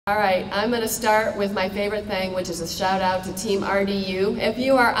All right, I'm going to start with my favorite thing, which is a shout out to Team RDU. If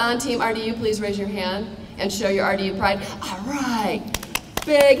you are on Team RDU, please raise your hand and show your RDU pride. All right,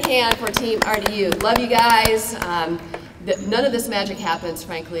 big hand for Team RDU. Love you guys. None of this magic happens,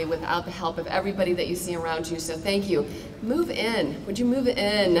 frankly, without the help of everybody that you see around you, so thank you. Move in. Would you move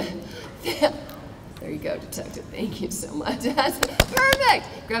in? There you go, Detective. Thank you so much. That's perfect.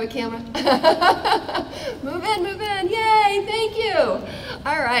 Grab a camera. Move in. Yay, thank you.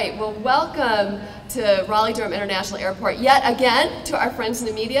 All right, well, welcome to Raleigh-Durham International Airport. Yet again, to our friends in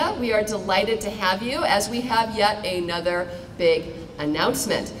the media, we are delighted to have you as we have yet another big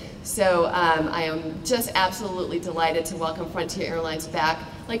announcement. So I am just absolutely delighted to welcome Frontier Airlines back.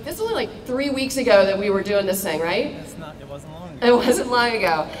 Like, this was only like 3 weeks ago that we were doing this thing, right? It wasn't long ago. It wasn't long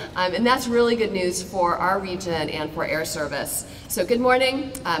ago. And that's really good news for our region and for air service. So good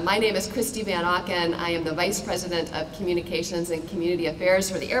morning. My name is Christy Van Auken. I am the Vice President of Communications and Community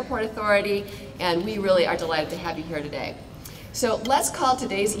Affairs for the Airport Authority, and we really are delighted to have you here today. So let's call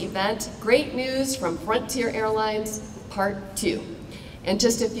today's event Great News from Frontier Airlines, Part 2. In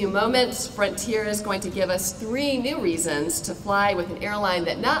just a few moments, Frontier is going to give us 3 new reasons to fly with an airline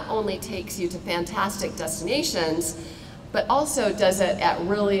that not only takes you to fantastic destinations, but also does it at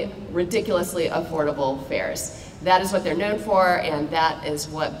really ridiculously affordable fares. That is what they're known for, and that is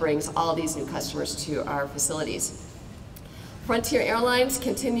what brings all these new customers to our facilities. Frontier Airlines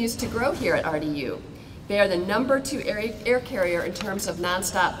continues to grow here at RDU. They are the #2 air carrier in terms of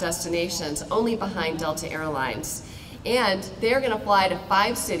nonstop destinations, only behind Delta Airlines. And they're going to fly to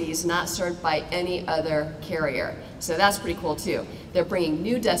 5 cities not served by any other carrier. So that's pretty cool too. They're bringing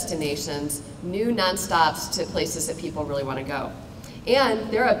new destinations, new nonstops to places that people really want to go. And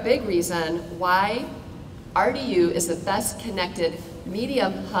they're a big reason why RDU is the best connected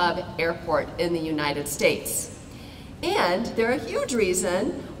medium hub airport in the United States. And they're a huge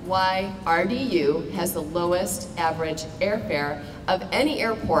reason why RDU has the lowest average airfare of any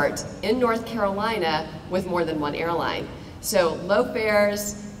airport in North Carolina with more than 1 airline. So low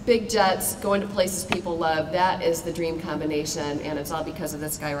fares, big jets, going to places people love, that is the dream combination, and it's all because of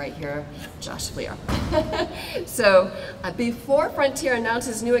this guy right here, Josh Fleer. So before Frontier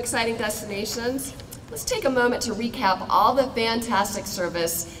announces new exciting destinations, let's take a moment to recap all the fantastic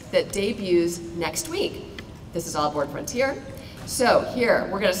service that debuts next week. This is all aboard Frontier. So here,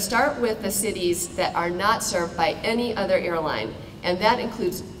 we're going to start with the cities that are not served by any other airline, and that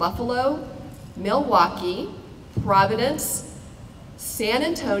includes Buffalo, Milwaukee, Providence, San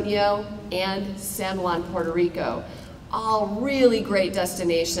Antonio, and San Juan, Puerto Rico. All really great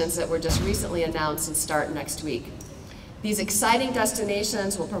destinations that were just recently announced and start next week. These exciting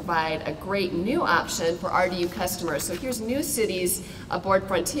destinations will provide a great new option for RDU customers. So here's new cities aboard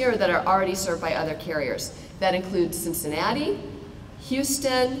Frontier that are already served by other carriers. That includes Cincinnati,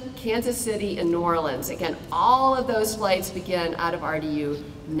 Houston, Kansas City, and New Orleans. Again, all of those flights begin out of RDU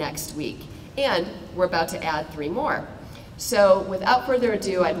next week. And we're about to add 3 more. So without further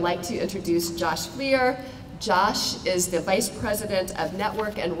ado, I'd like to introduce Josh Fleer. Josh is the Vice President of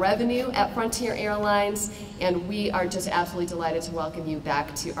Network and Revenue at Frontier Airlines, and we are just absolutely delighted to welcome you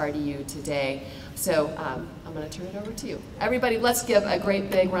back to RDU today. So I'm going to turn it over to you. Everybody, let's give a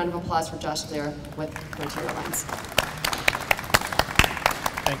great big round of applause for Josh Fleer with Frontier Airlines.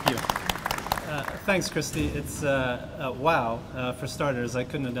 Thank you. Thanks, Christy. It's wow, for starters. I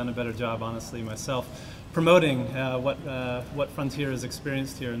couldn't have done a better job, honestly, myself, promoting what Frontier has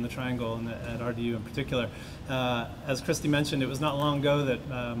experienced here in the Triangle and at RDU in particular. As Christy mentioned, it was not long ago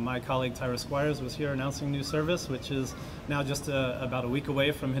that my colleague Tyra Squires was here announcing new service, which is now just about a week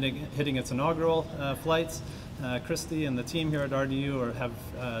away from hitting its inaugural flights. Christy and the team here at RDU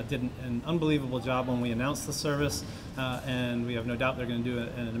did an unbelievable job when we announced the service, and we have no doubt they're going to do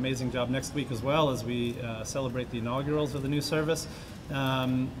an amazing job next week as well as we celebrate the inaugurals of the new service.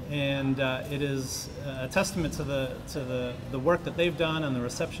 It is a testament to the work that they've done and the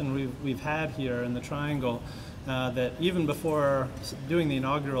reception we've had here in the Triangle, that even before doing the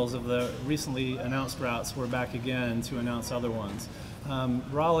inaugurals of the recently announced routes, we're back again to announce other ones.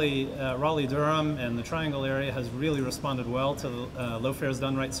 Raleigh-Durham and the Triangle area has really responded well to the low fares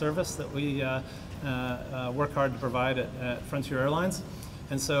done right service that we work hard to provide at Frontier Airlines.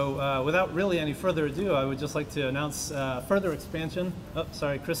 And so without really any further ado, I would just like to announce further expansion,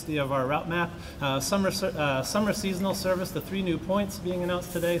 Christy, of our route map. Summer seasonal service, the 3 new points being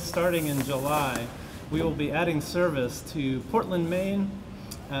announced today. Starting in July, we will be adding service to Portland, Maine,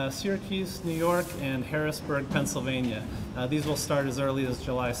 Syracuse, New York, and Harrisburg, Pennsylvania. These will start as early as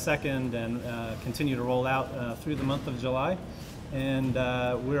July 2nd and continue to roll out through the month of July. And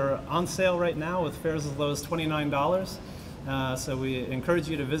we're on sale right now with fares as low as $29. So we encourage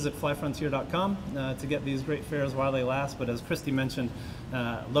you to visit flyfrontier.com to get these great fares while they last. But as Christy mentioned,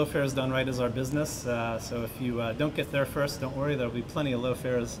 low fares done right is our business. So if you don't get there first, don't worry. There'll be plenty of low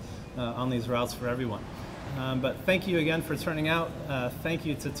fares on these routes for everyone. But thank you again for turning out. Thank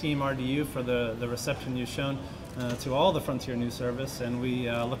you to Team RDU for the reception you've shown to all the Frontier News Service. And we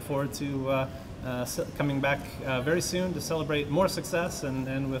look forward to coming back very soon to celebrate more success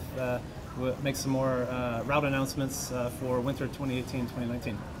and we'll make some more route announcements for winter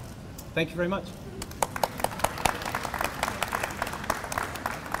 2018-2019. Thank you very much.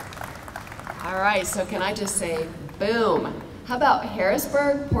 All right, so can I just say, boom. How about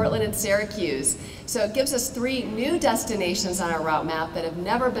Harrisburg, Portland, and Syracuse? So it gives us 3 new destinations on our route map that have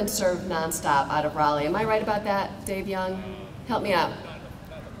never been served nonstop out of Raleigh. Am I right about that, Dave Young? Help me out.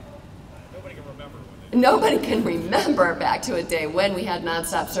 Nobody can remember back to a day when we had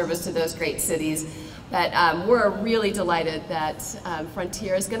nonstop service to those great cities, but we're really delighted that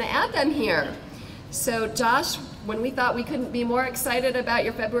Frontier is going to add them here. So Josh, when we thought we couldn't be more excited about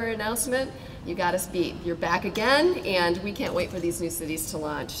your February announcement, you got us beat. You're back again, and we can't wait for these new cities to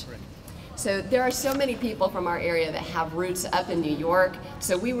launch. So there are so many people from our area that have roots up in New York,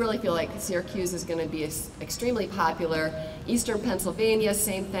 so we really feel like Syracuse is going to be extremely popular. Eastern Pennsylvania,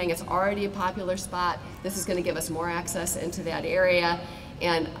 same thing, it's already a popular spot. This is going to give us more access into that area.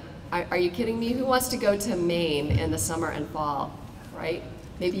 And are you kidding me? Who wants to go to Maine in the summer and fall, right?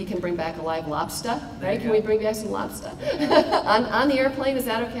 Maybe you can bring back a live lobster, right? Can we bring back some lobster? on the airplane, is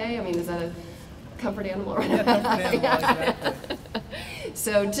that okay? I mean, is that a comfort animal? Yeah, comfort animal, exactly.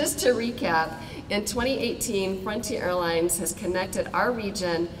 So just to recap, in 2018, Frontier Airlines has connected our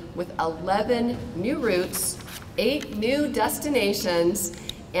region with 11 new routes, 8 new destinations,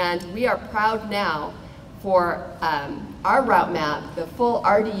 and we are proud now for our route map, the full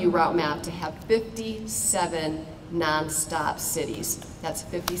RDU route map, to have 57 nonstop cities. That's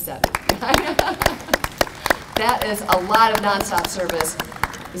 57. That is a lot of nonstop service,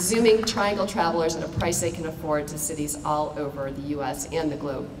 zooming triangle travelers at a price they can afford to cities all over the US and the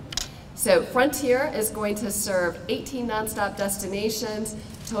globe. So Frontier is going to serve 18 nonstop destinations,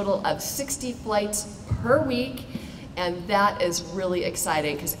 total of 60 flights per week, and that is really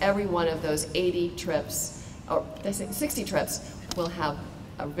exciting because every one of those 80 trips, or 60 trips, will have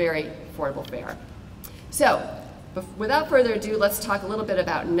a very affordable fare. So without further ado, let's talk a little bit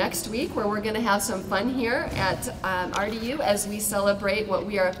about next week, where we're going to have some fun here at RDU as we celebrate what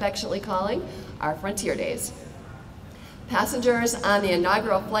we are affectionately calling our Frontier Days. Passengers on the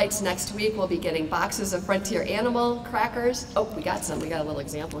inaugural flights next week will be getting boxes of Frontier animal crackers. Oh, we got some. We got a little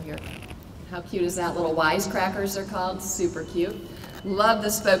example here. How cute is that? Little wisecrackers they're called. Super cute. Love the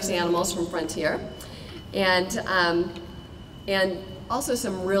spokes animals from Frontier. And also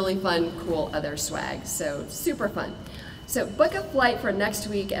some really fun, cool other swag, so super fun. So book a flight for next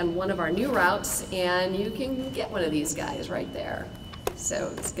week and one of our new routes, and you can get one of these guys right there.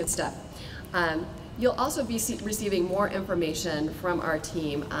 So it's good stuff. You'll also be receiving more information from our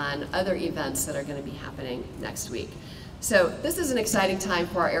team on other events that are going to be happening next week. So this is an exciting time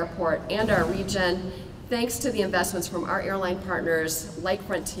for our airport and our region. Thanks to the investments from our airline partners like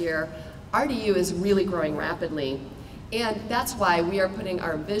Frontier, RDU is really growing rapidly. And that's why we are putting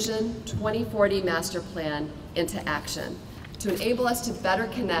our Vision 2040 Master Plan into action to enable us to better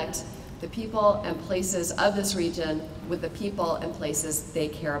connect the people and places of this region with the people and places they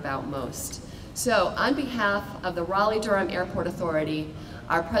care about most. So on behalf of the Raleigh-Durham Airport Authority,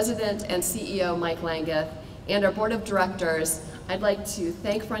 our President and CEO, Mike Langeth, and our Board of Directors, I'd like to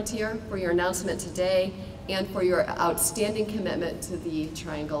thank Frontier for your announcement today and for your outstanding commitment to the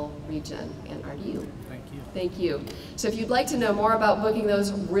Triangle region and RDU. Thank you. So if you'd like to know more about booking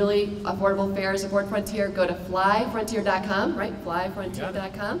those really affordable fares aboard Frontier, go to flyfrontier.com, right?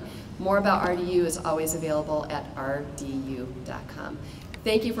 Flyfrontier.com. More about RDU is always available at rdu.com.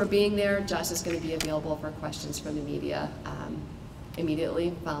 Thank you for being there. Josh is going to be available for questions from the media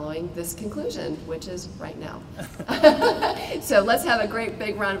immediately following this conclusion, which is right now. So let's have a great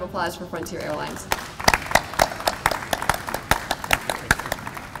big round of applause for Frontier Airlines.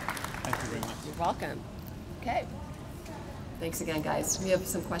 Thank you very much. You're welcome. Okay. Thanks again, guys. We have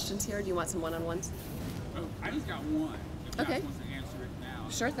some questions here. Do you want some one-on-ones? Oh, I just got one. If Josh Okay. wants to answer it now.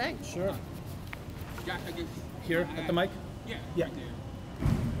 Sure thing. Sure. Josh, I guess, Here at the mic? Yeah. Yeah. Right there.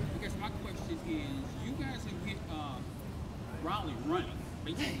 I guess my question is, you guys have hit Raleigh running.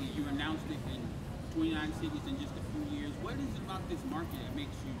 Basically, you announced it in 29 cities in just a few years. What is it about this market that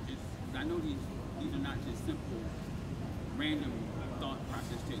makes you just, I know these are not just simple, random thought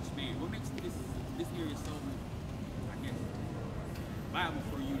process to expand. What makes this area so, I guess, viable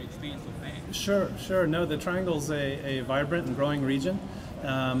for you to expand so fast? Sure. No, the Triangle's a vibrant and growing region.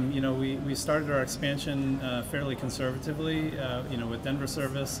 We started our expansion fairly conservatively, with Denver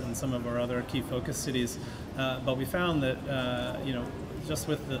service and some of our other key focus cities. But we found that, just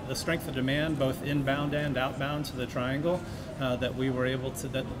with the strength of demand, both inbound and outbound to the Triangle, that we were able to,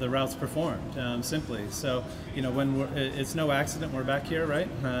 that the routes performed simply. So, when it's no accident we're back here, right?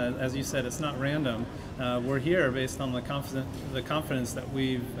 As you said, it's not random. We're here based on the confidence that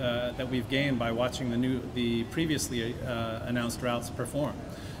we've gained by watching the previously announced routes perform.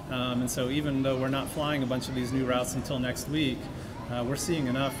 And so, even though we're not flying a bunch of these new routes until next week, we're seeing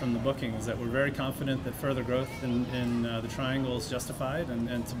enough from the bookings that we're very confident that further growth in the Triangle is justified.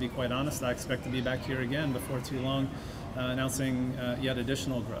 And to be quite honest, I expect to be back here again before too long, announcing yet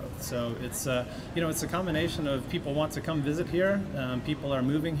additional growth. So it's a combination of people want to come visit here. People are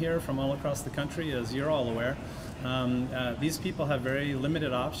moving here from all across the country, as you're all aware. These people have very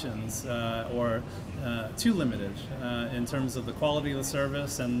limited options, or too limited, in terms of the quality of the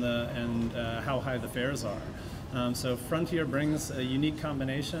service and how high the fares are. So Frontier brings a unique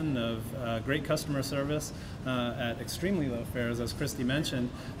combination of great customer service at extremely low fares, as Christy mentioned,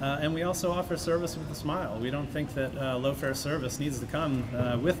 and we also offer service with a smile. We don't think that low fare service needs to come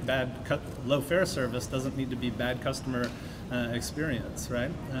with low fare service doesn't need to be bad customer experience,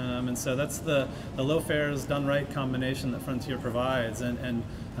 right? And so that's the low fares done right combination that Frontier provides, and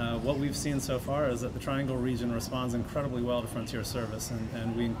what we've seen so far is that the Triangle region responds incredibly well to Frontier service,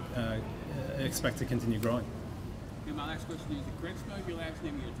 and we expect to continue growing. And my last question is, correct spell your last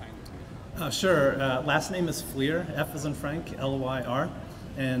name and your title? Sure. Last name is Fleer, F as in Frank, L-Y-R,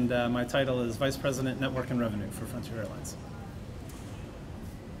 and my title is Vice President, Network and Revenue for Frontier Airlines.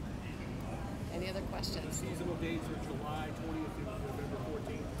 Any other questions? Seasonal dates are July 20th and November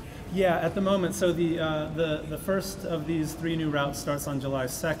 14th. Yeah, at the moment, so the first of these 3 new routes starts on July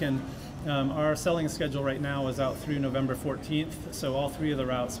 2nd. Our selling schedule right now is out through November 14th, so all 3 of the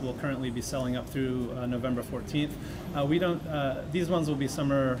routes will currently be selling up through November 14th. We don't; these ones will be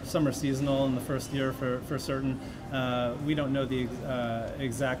summer seasonal in the first year for certain. We don't know the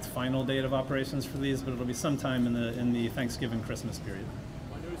exact final date of operations for these, but it'll be sometime in the Thanksgiving Christmas period.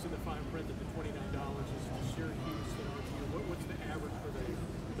 I noticed in the fine print that the $29 is for Syracuse and RDU. What's the average for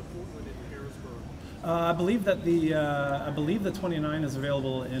the Portland and Harrisburg? I believe the 29 is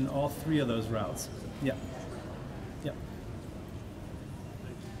available in all 3 of those routes. Yeah. Yeah.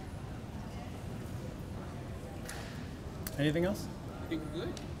 Anything else? I think we're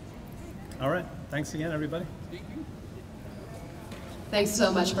good. All right. Thanks again, everybody. Thank you. Thanks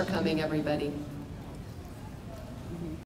so much for coming, everybody.